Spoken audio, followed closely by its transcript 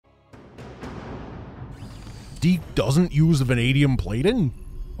Deke doesn't use vanadium plating?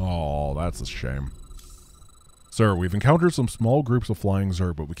 Oh, that's a shame. Sir, we've encountered some small groups of flying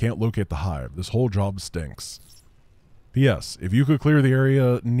Zerg, but we can't locate the hive. This whole job stinks. P.S. If you could clear the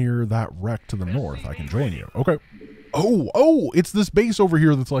area near that wreck to the north, I can join you. Okay. Oh, it's this base over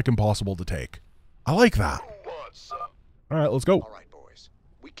here that's like impossible to take. I like that. All right, let's go. All right, boys.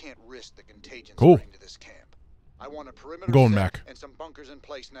 We can't risk the contagion Cool. spreading to this camp. I want a perimeter I'm going set mech. and some bunkers in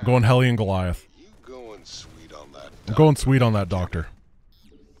place now. I'm going Helly and Goliath. You going sweet on that? I'm going sweet on that doctor.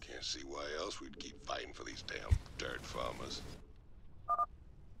 Can't see why else we'd keep fighting for these damn dirt farmers.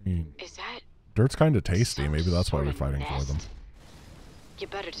 Is that Dirt's kind of tasty. some Maybe that's why sort we're of fighting for nest? them. You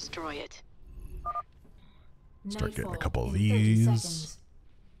better destroy it. Start getting a couple of in 30 these. seconds.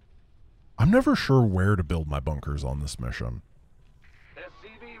 I'm never sure where to build my bunkers on this mission.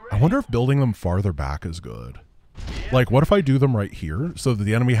 I wonder if building them farther back is good. Like, what if I do them right here so that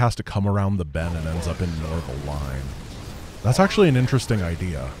the enemy has to come around the bend and ends up in more of a line? That's actually an interesting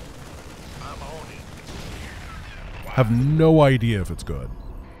idea. Have no idea if it's good.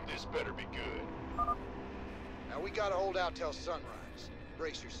 This better be good. Now we gotta hold out till sunrise.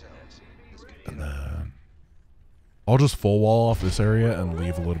 Brace yourselves. This could be And then I'll just full wall off this area and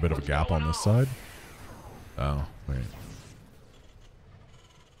leave a little bit of a gap on this side. Oh, wait.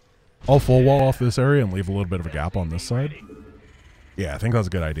 I'll full wall off this area and leave a little bit of a gap on this side. Yeah, I think that's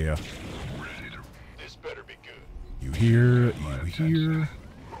a good idea. This better be good. You here, you here.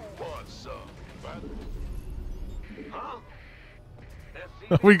 Who wants some?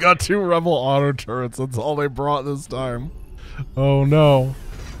 We got 2 rebel auto turrets. That's all they brought this time. Oh no.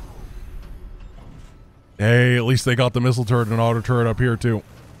 Hey, at least they got the missile turret and auto turret up here too.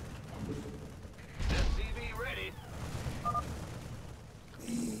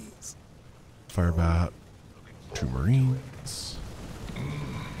 Fire bat. 2 Marines.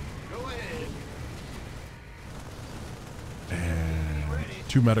 And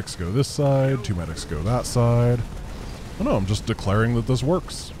 2 medics go this side, 2 medics go that side. Oh no, I'm just declaring that this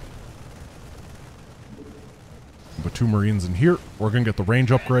works. Put 2 Marines in here. We're going to get the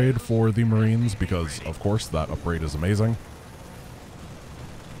range upgrade for the Marines because, of course, that upgrade is amazing.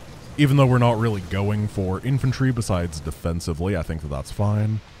 Even though we're not really going for infantry besides defensively, I think that that's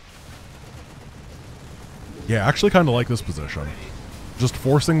fine. Yeah, I actually kind of like this position. Just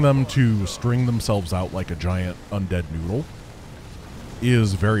forcing them to string themselves out like a giant undead noodle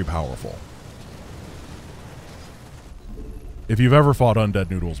is very powerful. If you've ever fought undead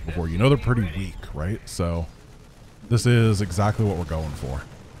noodles before, you know they're pretty weak, right? So this is exactly what we're going for.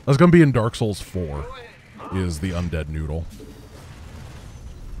 That's going to be in Dark Souls 4, is the undead noodle.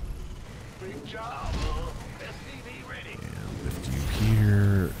 And lift you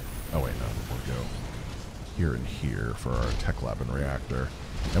here. Oh wait, no, we'll go here and here for our tech lab and reactor.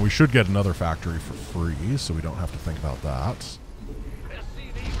 And we should get another factory for free, so we don't have to think about that.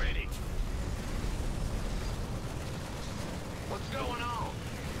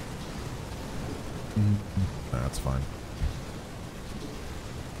 That's fine.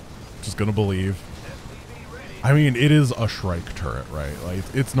 Just gonna believe. I mean, it is a Shrike turret, right? Like,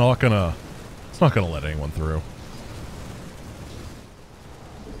 it's not gonna let anyone through.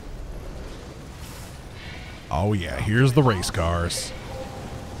 Oh yeah, here's the race cars.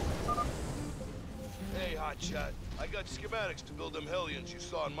 Hey, hotshot. I got schematics to build them Hellions you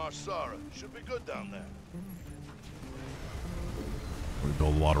saw in Marsara. Should be good down there. We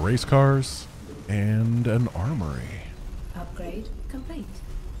build a lot of race cars and an armory. Upgrade complete.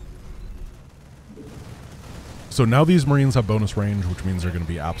 So now these Marines have bonus range, which means they're going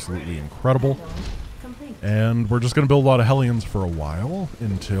to be absolutely incredible. Add-on complete. And we're just going to build a lot of Hellions for a while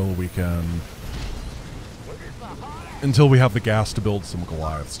until we have the gas to build some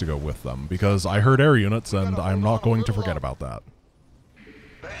Goliaths to go with them. Because I heard air units, and I'm not going to forget about that.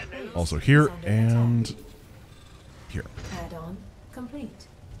 Also here and here. Add-on complete.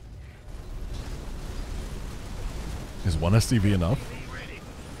 Is 1 SCV enough?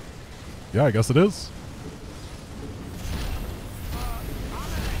 Yeah, I guess it is.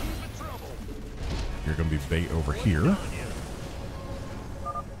 You're going to be bait over here.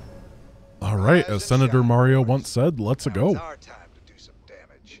 All right, as Senator Mario once said, let's go. It's our time to do some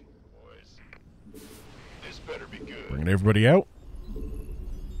damage. This better be good. Bringing everybody out.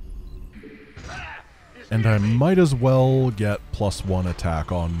 And I might as well get +1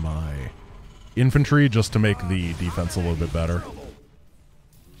 attack on my infantry just to make the defense a little bit better.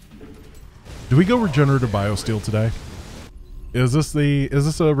 Do we go regenerative biosteel today? Is this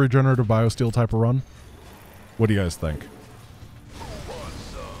a regenerative biosteel type of run? What do you guys think?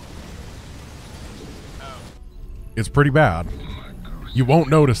 It's pretty bad. You won't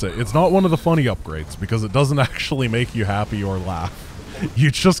notice it. It's not one of the funny upgrades because it doesn't actually make you happy or laugh.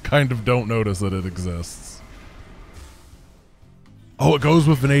 You just kind of don't notice that it exists. Oh, it goes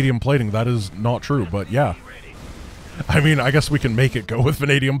with vanadium plating. That is not true, but yeah. I mean, I guess we can make it go with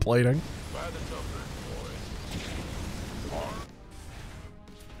vanadium plating.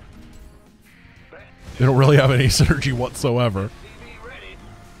 They don't really have any synergy whatsoever.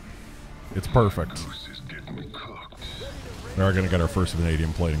 It's perfect. We are going to get our first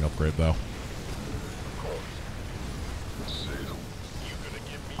vanadium plating upgrade, though.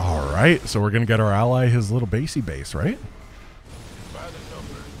 Alright, so we're going to get our ally his little basey base, right?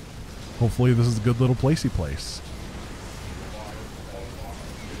 Hopefully this is a good little placey place.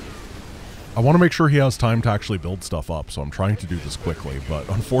 I want to make sure he has time to actually build stuff up, so I'm trying to do this quickly, but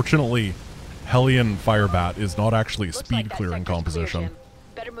unfortunately, Hellion Firebat is not actually a speed clearing composition. Clear,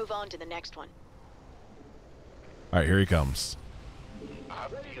 better move on to the next one. Alright, here he comes.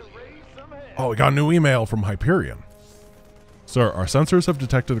 Oh, we got a new email from Hyperion. Sir, our sensors have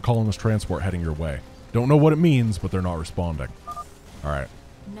detected a colonist transport heading your way. Don't know what it means, but they're not responding. Alright.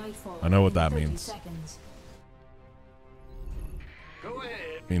 I know what that means.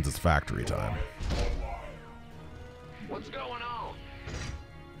 Means it's factory time. What's going on?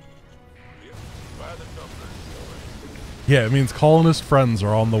 Yeah, it means colonist friends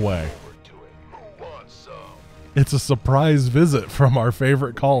are on the way. It's a surprise visit from our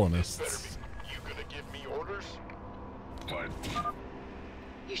favorite colonists. You gonna give me orders?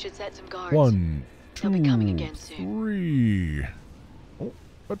 You should set some guards. 1, They'll be coming 2, again soon. 3. Oh,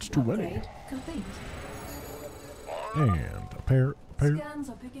 that's too many. Upgrade complete. And a pair. Scans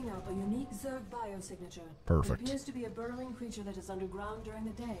are picking up a unique Zerg biosignature. Perfect. It appears to be a burrowing creature that is underground during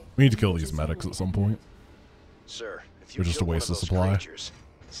the day. We need to kill these medics at some point. Sir, if They're you just a kill one waste of of those supply. creatures,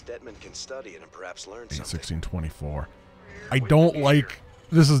 Stetman can study it and perhaps learn something. 1624. I don't like.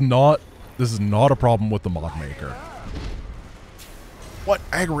 This is not a problem with the mod maker. What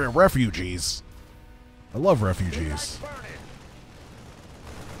angry refugees? I love refugees.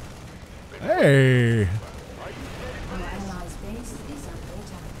 Hey. Our allies' base is under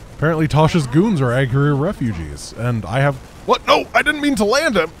attack. Apparently Tasha's goons are angry refugees, and I have. What? No, I didn't mean to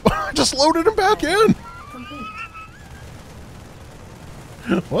land him. I just loaded him back in. Complete.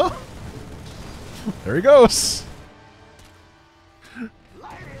 Well, there he goes.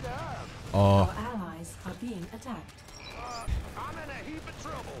 Our allies are being attacked. I'm in a heap of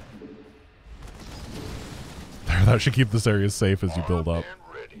trouble. There, that should keep this area safe as you build up.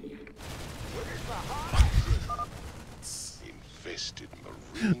 Ready. Infested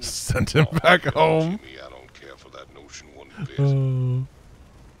marine. Sent him back home. I don't care for that notion one bit.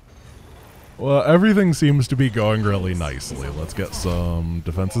 Well, everything seems to be going really nicely. Let's get some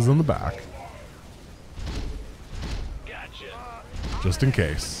defenses in the back. Just in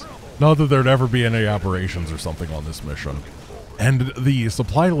case. Not that there'd ever be any aberrations or something on this mission. And the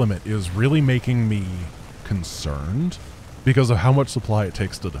supply limit is really making me concerned because of how much supply it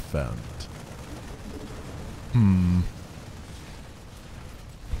takes to defend. The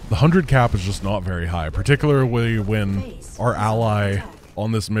 100 cap is just not very high, particularly when our ally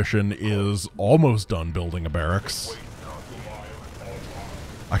on this mission is almost done building a barracks.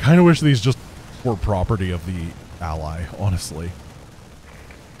 I kind of wish these just were property of the ally, honestly.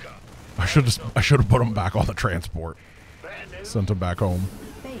 I should have put him back on the transport. Sent him back home.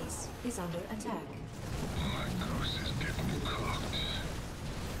 Base is under attack.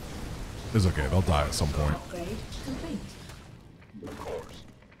 It's okay, they'll die at some point. Upgrade complete.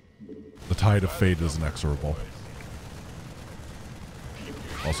 The tide of fate is inexorable.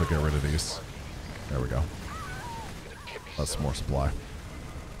 Also get rid of these. There we go. That's some more supply.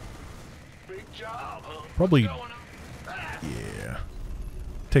 Probably, yeah.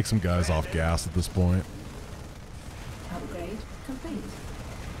 Take some guys off gas at this point. Upgrade complete.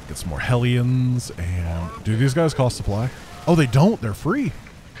 Get some more Hellions, and do these guys cost supply? Oh, they don't. They're free.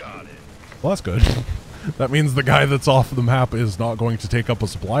 Well, that's good. That means the guy that's off the map is not going to take up a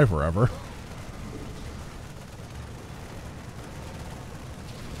supply forever.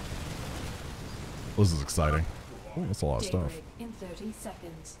 This is exciting. Oh, that's a lot of stuff. Daybreak in 30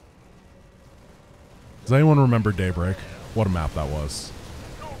 seconds. Does anyone remember Daybreak? What a map that was.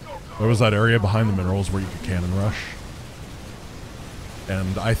 There was that area behind the minerals where you could cannon rush.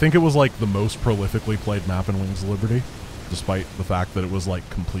 And I think it was like the most prolifically played map in Wings of Liberty, despite the fact that it was like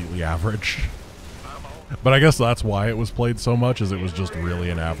completely average. But I guess that's why it was played so much, is it was just really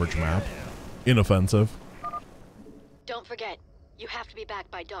an average map. Inoffensive. Don't forget, you have to be back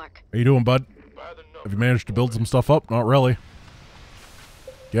by dark. How you doing, bud? Have you managed to build some stuff up? Not really.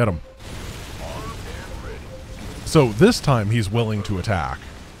 Get him. So this time he's willing to attack.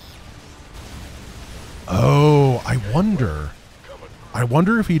 Oh, I wonder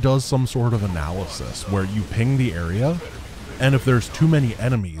if he does some sort of analysis where you ping the area, and if there's too many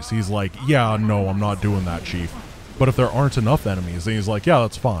enemies, he's like, yeah, no, I'm not doing that, Chief. But if there aren't enough enemies, then he's like, yeah,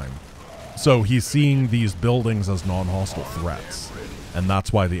 that's fine. So he's seeing these buildings as non-hostile threats, and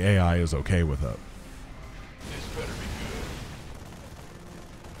that's why the AI is okay with it.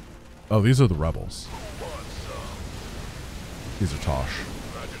 Oh, these are the rebels. These are Tosh.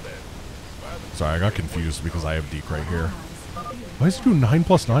 Sorry, I got confused because I have Deke right here. Why does he do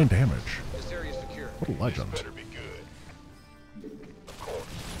 9+9 damage? This area secure. What a legend.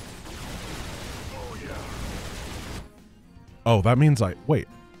 Oh, that means wait.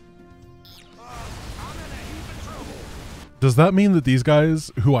 Does that mean that these guys,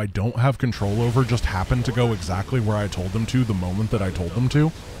 who I don't have control over, just happen to go exactly where I told them to the moment that I told them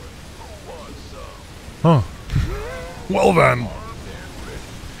to? Huh. Well then.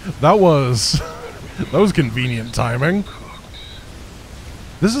 That was convenient timing.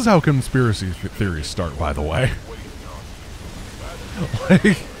 This is how conspiracy theories start, by the way.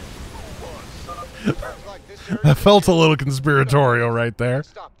 Like, that felt a little conspiratorial right there.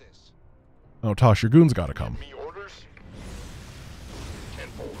 Stop this. Oh, Tosh, your goon's gotta come.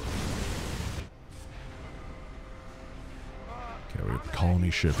 Okay, we have the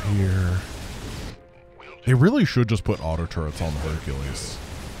colony ship here. They really should just put auto turrets on the Hercules.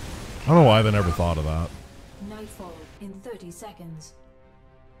 I don't know why they never thought of that. Nightfall in 30 seconds.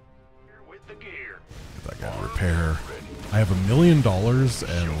 Get that guy to repair. I have $1 million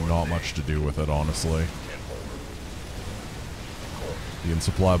and not much to do with it, honestly. Being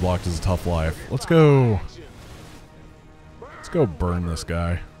supply blocked is a tough life. Let's go burn this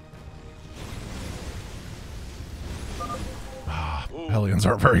guy. Ah, Hellions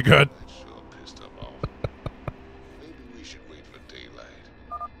aren't very good.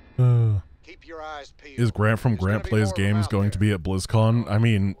 Keep your eyes peeled. Is Grant from Grant Plays Games going to be at BlizzCon? I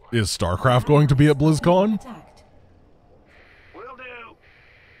mean, is StarCraft going to be at BlizzCon? Attacked. Will do.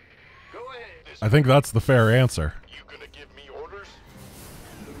 Go ahead. I think that's the fair answer. You gonna give me orders?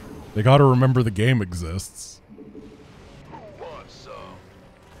 They gotta remember the game exists. Who wants some?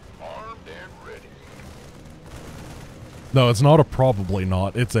 Armed and ready. No, it's not a probably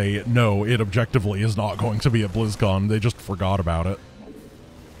not. It's a no, it objectively is not going to be at BlizzCon. They just forgot about it.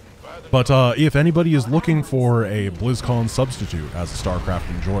 But if anybody is looking for a BlizzCon substitute as a StarCraft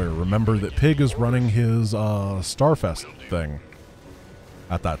enjoyer, remember that Pig is running his Starfest thing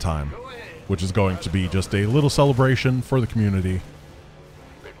at that time, which is going to be just a little celebration for the community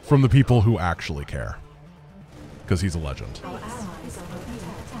from the people who actually care, because he's a legend. Our allies are being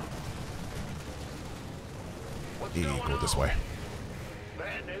attacked. Hey, go this way.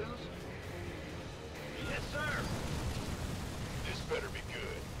 Bad news? Yes, sir. This better be good.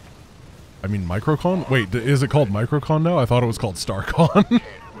 I mean, Microcon? Wait, is it called Microcon now? I thought it was called StarCon.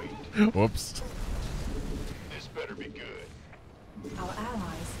 Whoops. This better be good. Our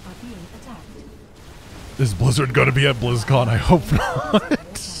allies are being attacked. Is Blizzard going to be at BlizzCon? I hope not.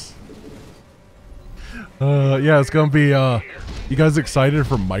 Yeah, it's going to be, you guys excited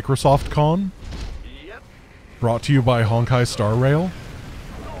for Microsoft Con? Yep. Brought to you by Honkai Star Rail?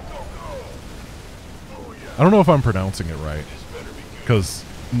 I don't know if I'm pronouncing it right, because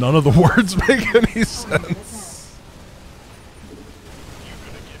none of the words make any sense. You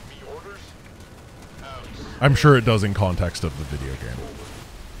gonna give me orders? I'm sure it does in context of the video game.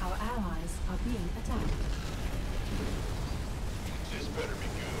 Our allies are being attacked. This better be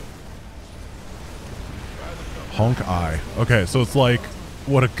good. Honk eye. Okay, so it's like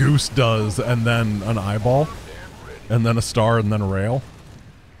what a goose does, and then an eyeball, and then a star, and then a rail.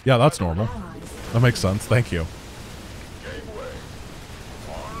 Yeah, that's normal. That makes sense. Thank you.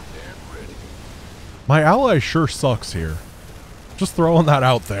 My ally sure sucks here. Just throwing that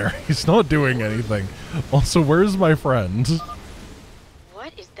out there. He's not doing anything. Also, where's my friend?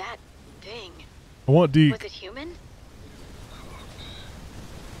 What is that thing? I want Was Deke. it human?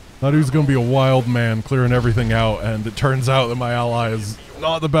 That dude's gonna be a wild man clearing everything out, and it turns out that my ally is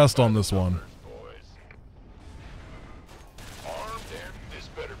not the best on this one.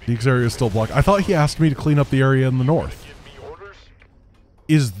 Deke's area is still blocked. I thought he asked me to clean up the area in the north.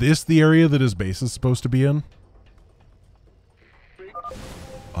 Is this the area that his base is supposed to be in? Through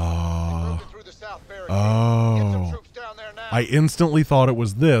the south barricade. Get some Oh. troops down there now. I instantly thought it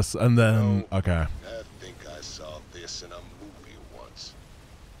was this, and then, okay. I think I saw this in a movie once.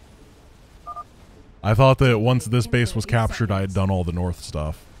 I thought that once this base was captured, I had done all the north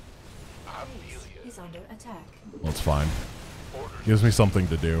stuff. Base is under attack. Well, it's fine. Gives me something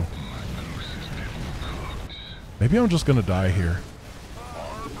to do. Maybe I'm just gonna die here.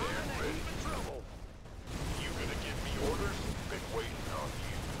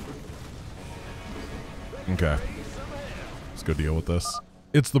 Okay. Let's go deal with this.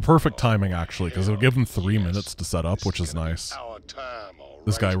 It's the perfect timing, actually, because it'll give them 3 minutes to set up, which is nice.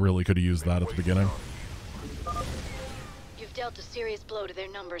 This guy really could have used that at the beginning. You've dealt a serious blow to their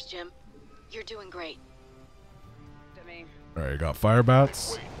numbers, Jim. You're doing great. Alright, you got fire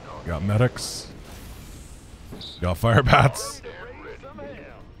bats. You got medics. You got fire bats.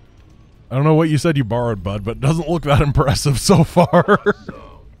 I don't know what you said you borrowed, bud, but it doesn't look that impressive so far.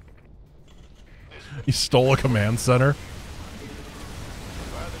 You stole a command center.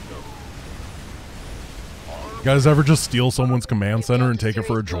 You guys ever just steal someone's command center and take it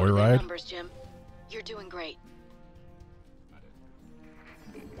for a joyride? Numbers, Jim. You're doing great.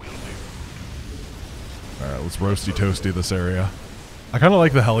 Alright, let's roasty toasty this area. I kind of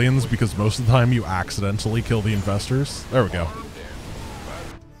like the Hellions because most of the time you accidentally kill the infestors. There we go.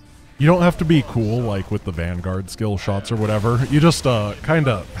 You don't have to be cool like with the Vanguard skill shots or whatever. You just kind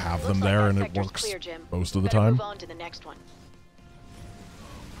of have them there and it works most of the time. Move on to the next one.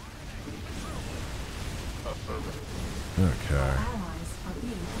 Okay.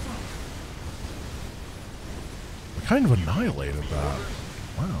 We kind of annihilated that.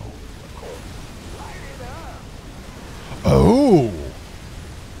 Wow. Oh!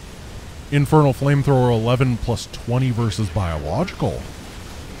 Infernal Flamethrower 11 plus 20 versus biological.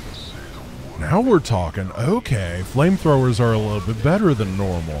 Now we're talking. Okay, flamethrowers are a little bit better than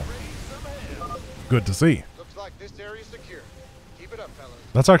normal. Good to see. Looks like this area's secure. Keep it up, fellas.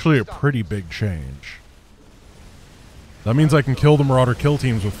 That's actually a pretty big change. That means I can kill the Marauder kill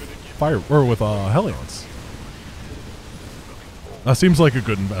teams with fire or with Hellions. That seems like a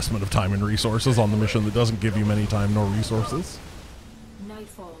good investment of time and resources on the mission that doesn't give you many time nor resources.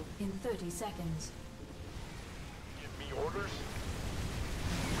 Nightfall in 30 seconds. Give me orders.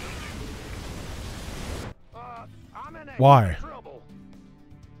 I'm in Why? trouble.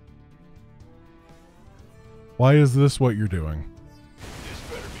 Why is this what you're doing? This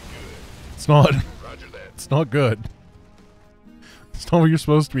better be good. It's not. Roger that. It's not good. It's not what you're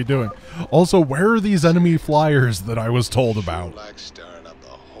supposed to be doing. Also, where are these enemy flyers that I was told about?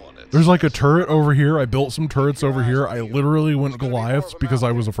 There's like a turret over here. I built some turrets over here. I literally went Goliaths because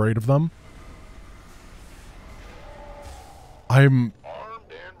I was afraid of them. I'm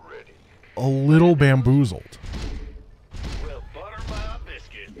a little bamboozled. Well, butter my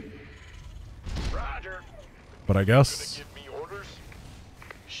biscuit. Roger. But I guess... Give me orders.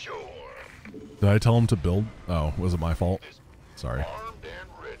 Sure. Did I tell him to build? Oh, was it my fault? Sorry. Armed and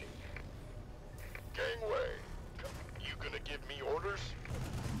ready. Gangway. You gonna give me orders?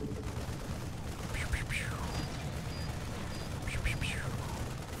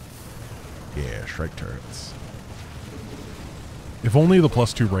 Yeah, strike turrets. If only the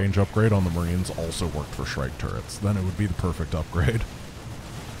 +2 range upgrade on the Marines also worked for strike turrets, then it would be the perfect upgrade.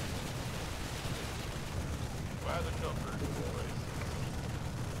 By the number,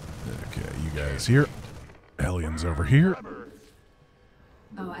 boys. Okay, you guys here. Aliens over here.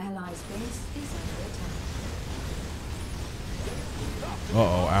 Our allies' base is under attack.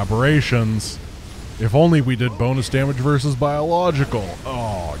 Uh-oh, aberrations. If only we did bonus damage versus biological.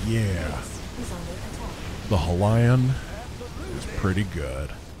 Oh, yeah. Base is under attack. The Halion is pretty good.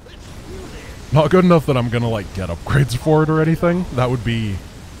 Not good enough that I'm gonna like get upgrades for it or anything. That would be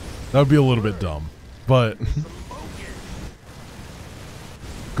a little bit dumb. But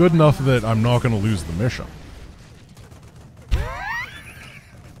good enough that I'm not gonna lose the mission.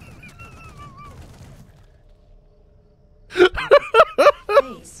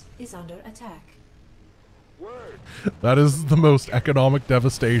 Base is under attack. That is the most economic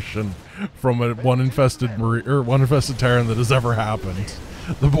devastation from a one infested Terran that has ever happened.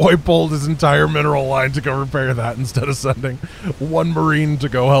 The boy pulled his entire mineral line to go repair that instead of sending one Marine to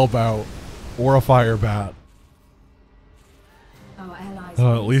go help out. Or a fire bat. Our allies'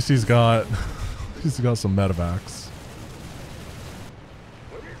 At least he's got some medevacs.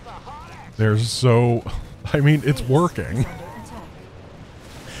 There's so I mean it's working.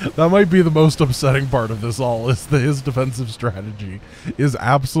 That might be the most upsetting part of this all, is that his defensive strategy is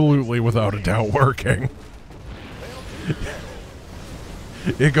absolutely without a doubt working.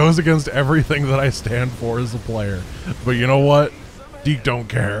 It goes against everything that I stand for as a player. But you know what? Deke don't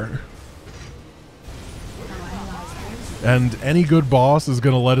care. And any good boss is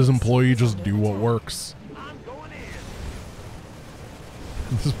going to let his employee just do what works.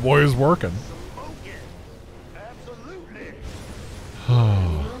 This boy is working.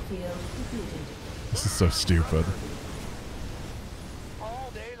 This is so stupid.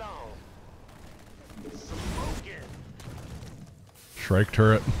 All day long. Smoking. strike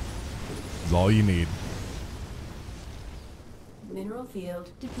turret is all you need. Mineral field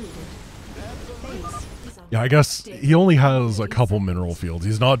depleted. Base is on Yeah, I guess he only has a couple mineral fields.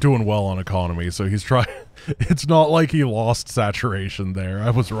 He's not doing well on economy, so he's trying. It's not like he lost saturation there.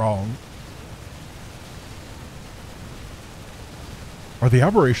 I was wrong. Are the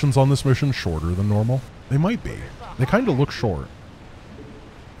aberrations on this mission shorter than normal? They might be. They kind of look short.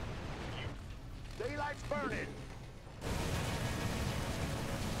 Daylight's burning.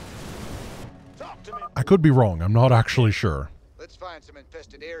 Talk to me. I could be wrong. I'm not actually sure. Let's find some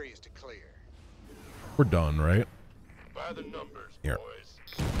infested areas to clear. We're done, right? By the numbers, Here.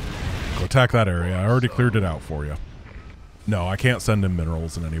 boys. Go attack that area. I already cleared it out for you. No, I can't send him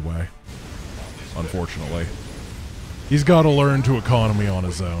minerals in any way. Unfortunately. He's got to learn to economy on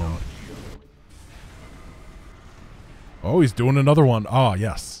his own. Oh, he's doing another one. Ah,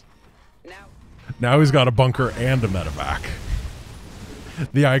 yes. Now he's got a bunker and a medevac.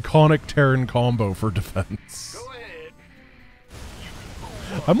 The iconic Terran combo for defense. Go ahead.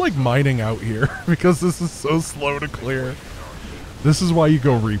 I'm like mining out here because this is so slow to clear. This is why you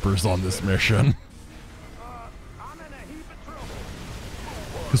go Reapers on this mission. I'm in a heap of trouble.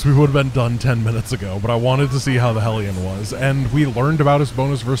 Because we would have been done 10 minutes ago, but I wanted to see how the Hellion was, and we learned about his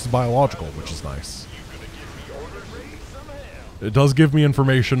bonus versus biological, which is nice. It does give me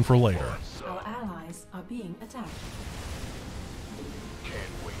information for later. Our allies are being attacked.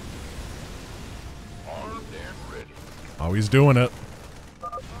 Can't wait. Armed and ready. Oh, he's doing it.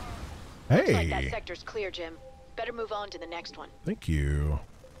 Looks like that Hey, sector's clear, Jim. Better move on to the next one. thank you.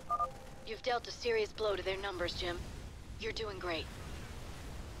 You've dealt a serious blow to their numbers, Jim. You're doing great.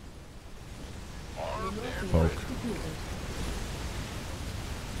 Poke.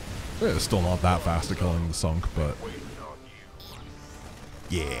 It's still not that fast at killing the sunk, but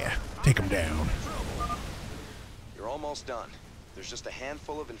yeah, take him down. You're almost done. There's just a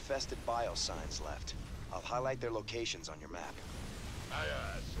handful of infested biosigns left. I'll highlight their locations on your map. Aye,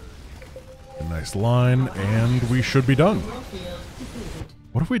 aye, sir. A nice line, and we should be done. Mineral field depleted.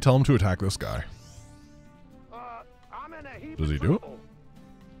 What if we tell him to attack this guy? I'm in a heap Does of he do it? trouble.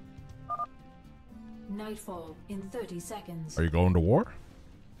 Nightfall in 30 seconds. Are you going to war?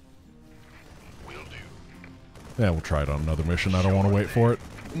 Will do. Yeah, we'll try it on another mission. I don't want to wait for it.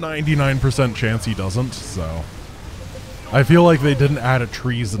 99% chance he doesn't, so... I feel like they didn't add a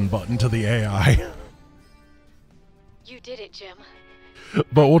treason button to the AI. You did it, Jim.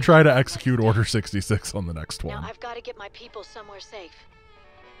 But we'll try to execute Order 66 on the next Now one. I've got to get my people somewhere safe.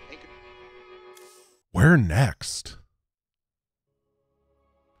 Where next?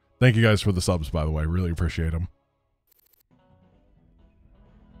 Thank you guys for the subs, by the way. Really appreciate them.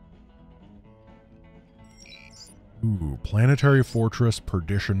 Ooh, Planetary Fortress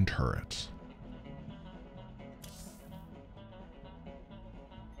Perdition Turret.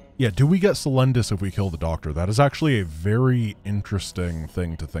 Yeah, do we get Selendis if we kill the Doctor? That is actually a very interesting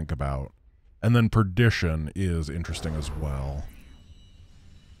thing to think about. And then Perdition is interesting as well.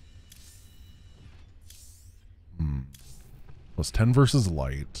 Plus 10 versus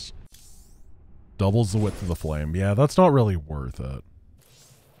light. Doubles the width of the flame. Yeah, that's not really worth it.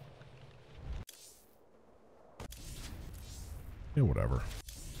 Yeah, whatever.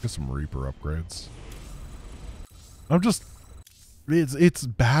 Get some Reaper upgrades. I'm just... It's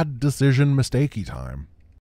bad decision mistakey time.